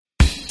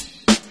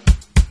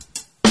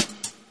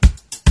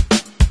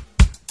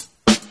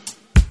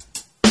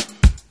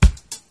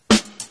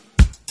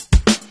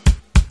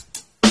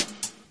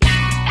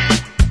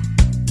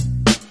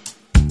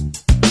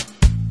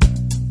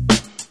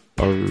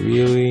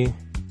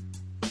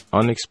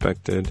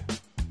unexpected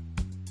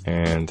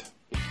and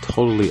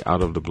totally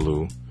out of the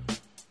blue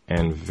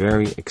and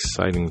very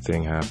exciting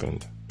thing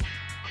happened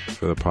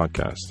for the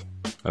podcast,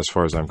 as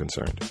far as I'm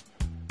concerned.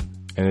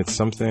 And it's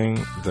something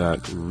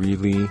that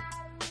really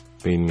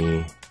made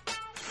me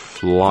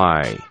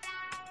fly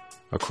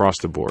across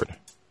the board,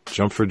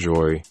 jump for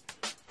joy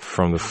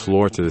from the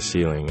floor to the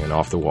ceiling and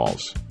off the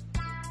walls.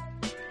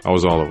 I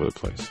was all over the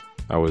place.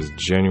 I was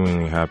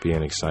genuinely happy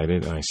and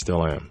excited, and I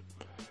still am.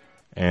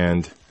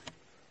 And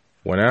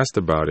when asked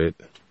about it,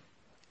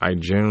 I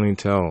genuinely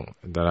tell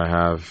that I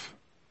have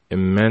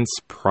immense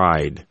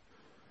pride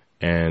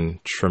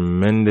and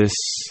tremendous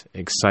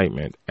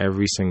excitement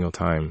every single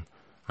time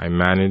I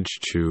manage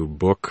to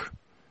book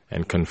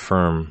and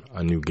confirm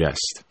a new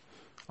guest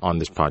on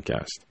this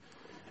podcast.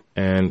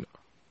 And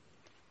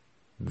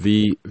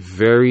the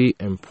very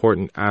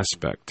important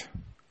aspect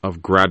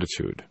of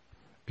gratitude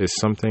is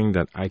something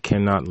that I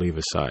cannot leave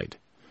aside,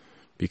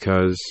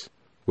 because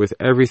with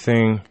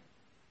everything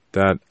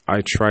that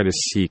I try to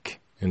seek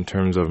in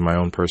terms of my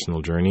own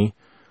personal journey,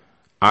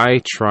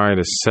 I try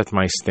to set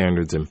my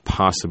standards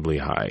impossibly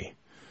high,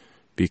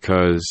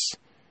 because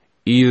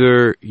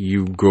either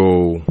you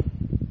go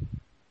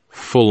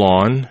full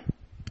on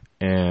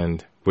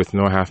and with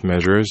no half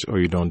measures, or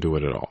you don't do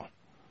it at all.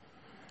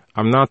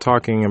 I'm not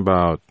talking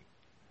about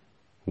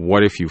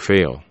what if you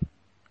fail.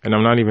 And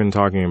I'm not even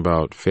talking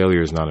about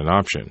failure is not an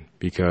option,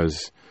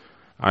 because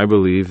I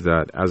believe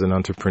that as an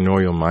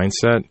entrepreneurial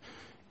mindset,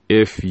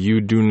 if you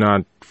do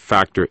not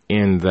factor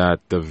in that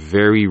the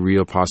very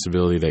real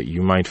possibility that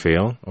you might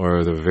fail,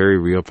 or the very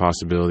real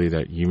possibility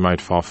that you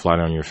might fall flat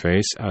on your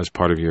face as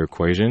part of your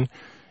equation,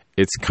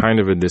 it's kind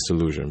of a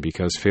disillusion,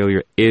 because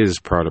failure is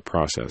part of the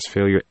process.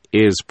 Failure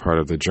is part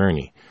of the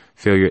journey.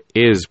 Failure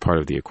is part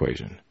of the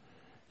equation.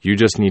 You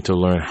just need to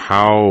learn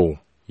how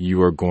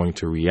you are going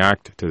to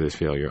react to this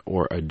failure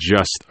or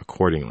adjust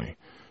accordingly.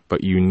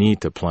 But you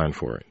need to plan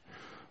for it.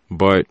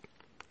 But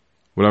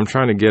what I'm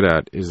trying to get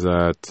at is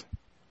that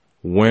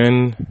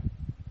when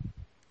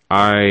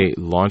I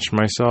launched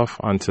myself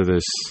onto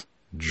this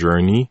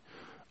journey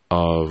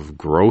of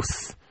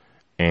growth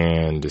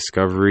and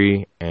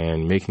discovery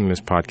and making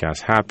this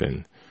podcast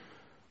happen,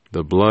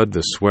 the blood,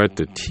 the sweat,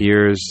 the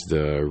tears,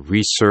 the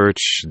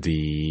research,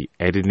 the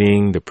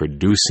editing, the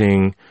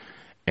producing,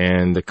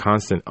 and the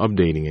constant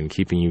updating and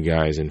keeping you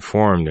guys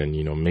informed and,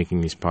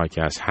 making these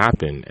podcasts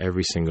happen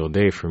every single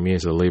day, for me,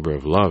 is a labor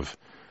of love.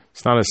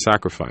 It's not a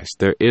sacrifice.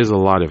 There is a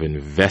lot of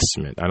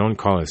investment. I don't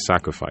call it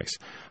sacrifice.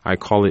 I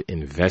call it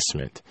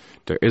investment.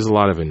 There is a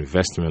lot of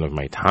investment of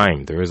my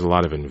time. There is a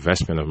lot of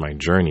investment of my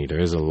journey. There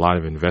is a lot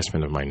of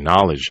investment of my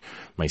knowledge,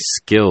 my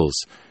skills.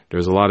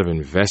 There's a lot of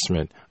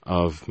investment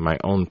of my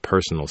own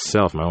personal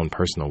self, my own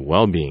personal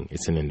well-being.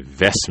 It's an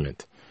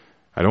investment.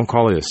 I don't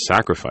call it a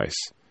sacrifice,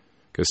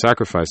 because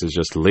sacrifice is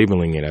just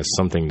labeling it as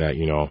something that,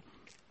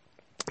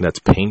 that's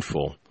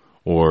painful,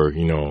 or,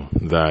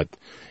 that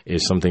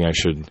is something I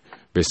should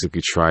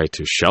basically try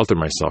to shelter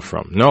myself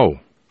from. No.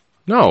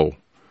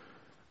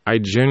 I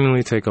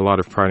genuinely take a lot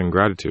of pride and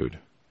gratitude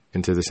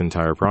into this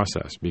entire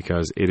process,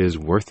 because it is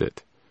worth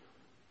it.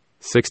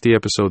 60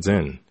 episodes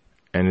in,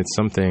 and it's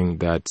something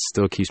that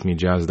still keeps me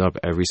jazzed up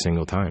every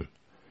single time.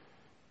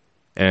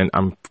 And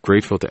I'm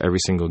grateful to every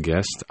single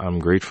guest. I'm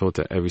grateful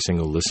to every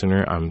single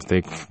listener. I'm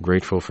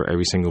grateful for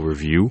every single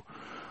review.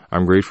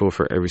 I'm grateful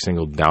for every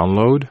single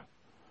download.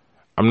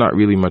 I'm not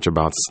really much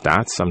about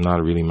stats. I'm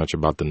not really much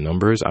about the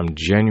numbers. I'm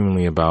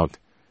genuinely about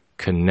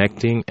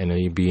connecting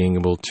and being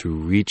able to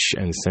reach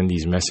and send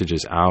these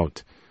messages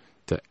out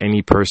to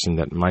any person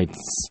that might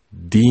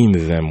deem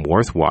them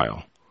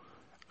worthwhile.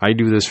 I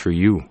do this for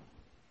you.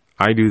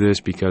 I do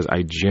this because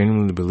I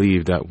genuinely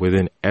believe that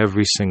within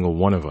every single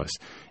one of us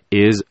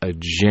is a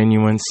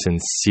genuine,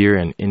 sincere,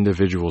 and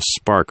individual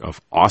spark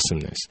of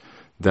awesomeness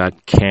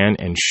that can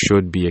and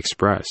should be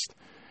expressed.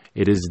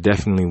 It is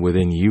definitely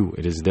within you.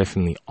 It is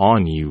definitely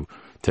on you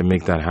to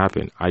make that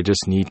happen. I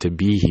just need to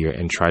be here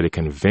and try to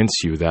convince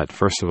you that,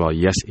 first of all,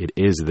 yes, it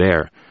is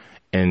there.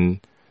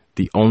 And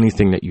the only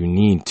thing that you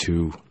need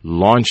to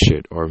launch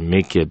it or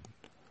make it,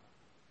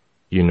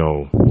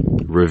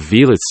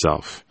 reveal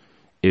itself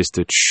is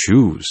to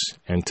choose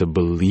and to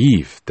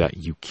believe that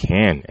you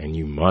can and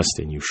you must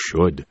and you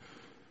should.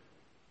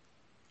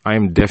 I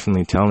am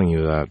definitely telling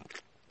you that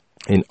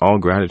in all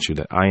gratitude,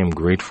 that I am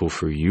grateful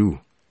for you.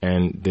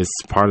 And this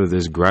part of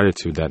this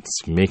gratitude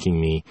that's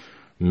making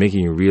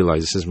you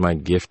realize this is my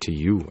gift to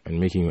you, and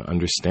making you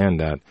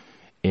understand that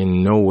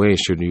in no way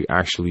should you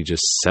actually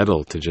just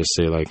settle to just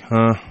say like,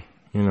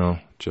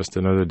 just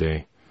another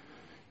day.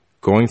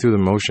 Going through the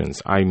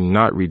motions. I'm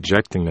not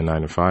rejecting the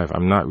 9 to 5.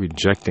 I'm not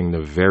rejecting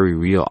the very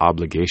real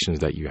obligations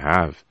that you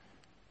have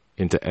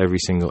into every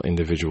single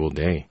individual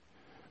day.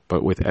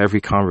 But with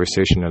every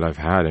conversation that I've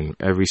had, and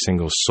every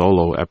single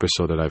solo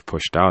episode that I've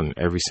pushed out, and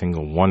every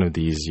single one of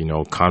these,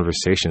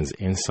 conversations,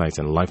 insights,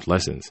 and life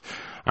lessons,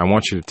 I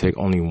want you to take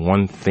only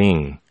one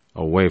thing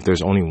away. If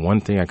there's only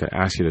one thing I could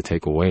ask you to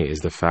take away, is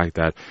the fact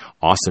that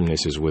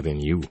awesomeness is within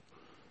you.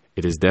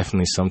 It is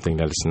definitely something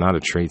that is not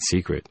a trade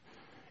secret.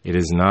 It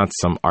is not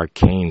some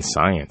arcane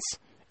science.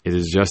 It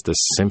is just a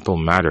simple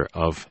matter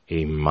of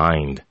a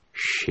mind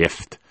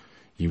shift.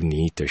 You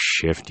need to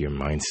shift your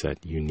mindset.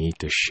 You need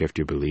to shift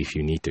your belief.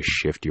 You need to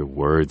shift your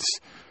words.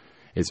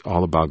 It's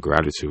all about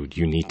gratitude.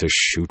 You need to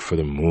shoot for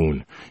the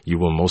moon. You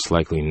will most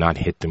likely not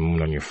hit the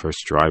moon on your first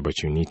try,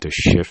 but you need to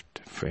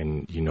shift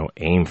and,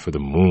 aim for the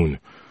moon.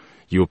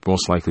 You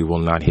most likely will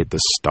not hit the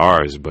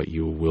stars, but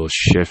you will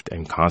shift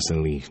and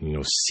constantly,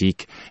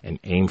 seek and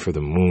aim for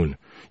the moon.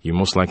 You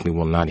most likely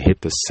will not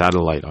hit the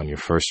satellite on your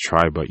first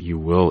try, but you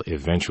will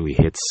eventually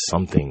hit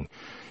something.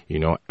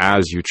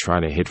 As you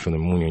try to hit for the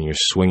moon and you're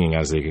swinging,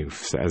 as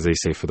they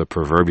say, for the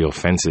proverbial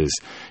fences,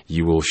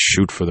 you will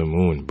shoot for the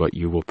moon, but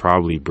you will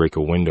probably break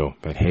a window.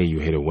 But hey, you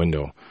hit a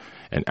window.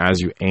 And as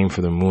you aim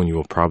for the moon, you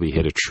will probably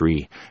hit a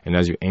tree. And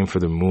as you aim for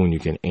the moon, you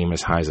can aim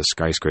as high as a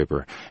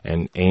skyscraper.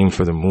 And aim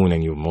for the moon,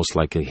 and you'll most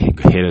likely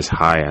hit as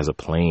high as a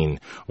plane,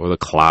 or the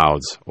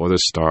clouds, or the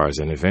stars.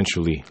 And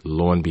eventually,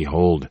 lo and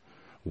behold,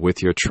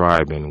 with your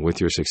tribe and with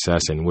your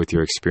success and with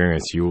your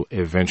experience, you'll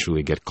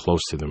eventually get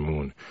close to the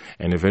moon.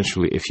 And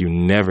eventually, if you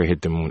never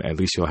hit the moon, at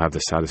least you'll have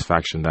the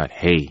satisfaction that,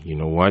 hey, you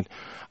know what?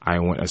 I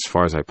went as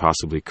far as I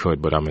possibly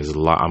could, but I'm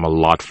a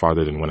lot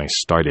farther than when I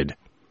started.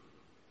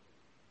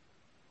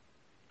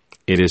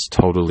 It is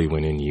totally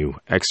within you.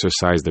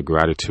 Exercise the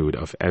gratitude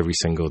of every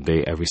single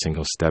day, every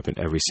single step, and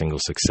every single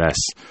success.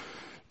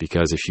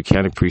 Because if you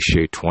can't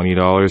appreciate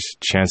 $20,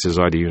 chances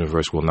are the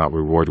universe will not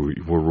reward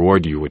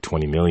you with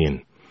 $20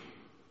 million.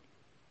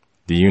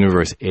 The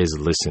universe is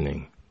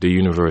listening. The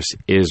universe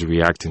is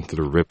reacting to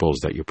the ripples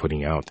that you're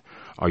putting out.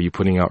 Are you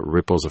putting out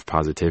ripples of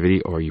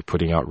positivity, or are you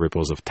putting out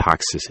ripples of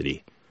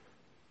toxicity?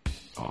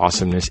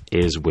 Awesomeness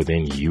is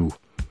within you.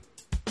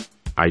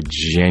 I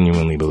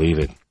genuinely believe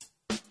it.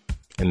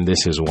 And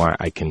this is why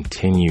I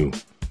continue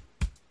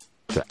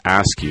to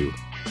ask you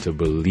to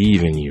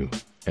believe in you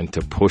and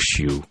to push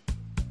you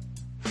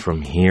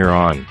from here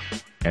on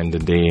and the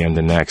day and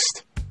the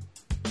next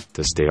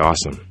to stay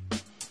awesome.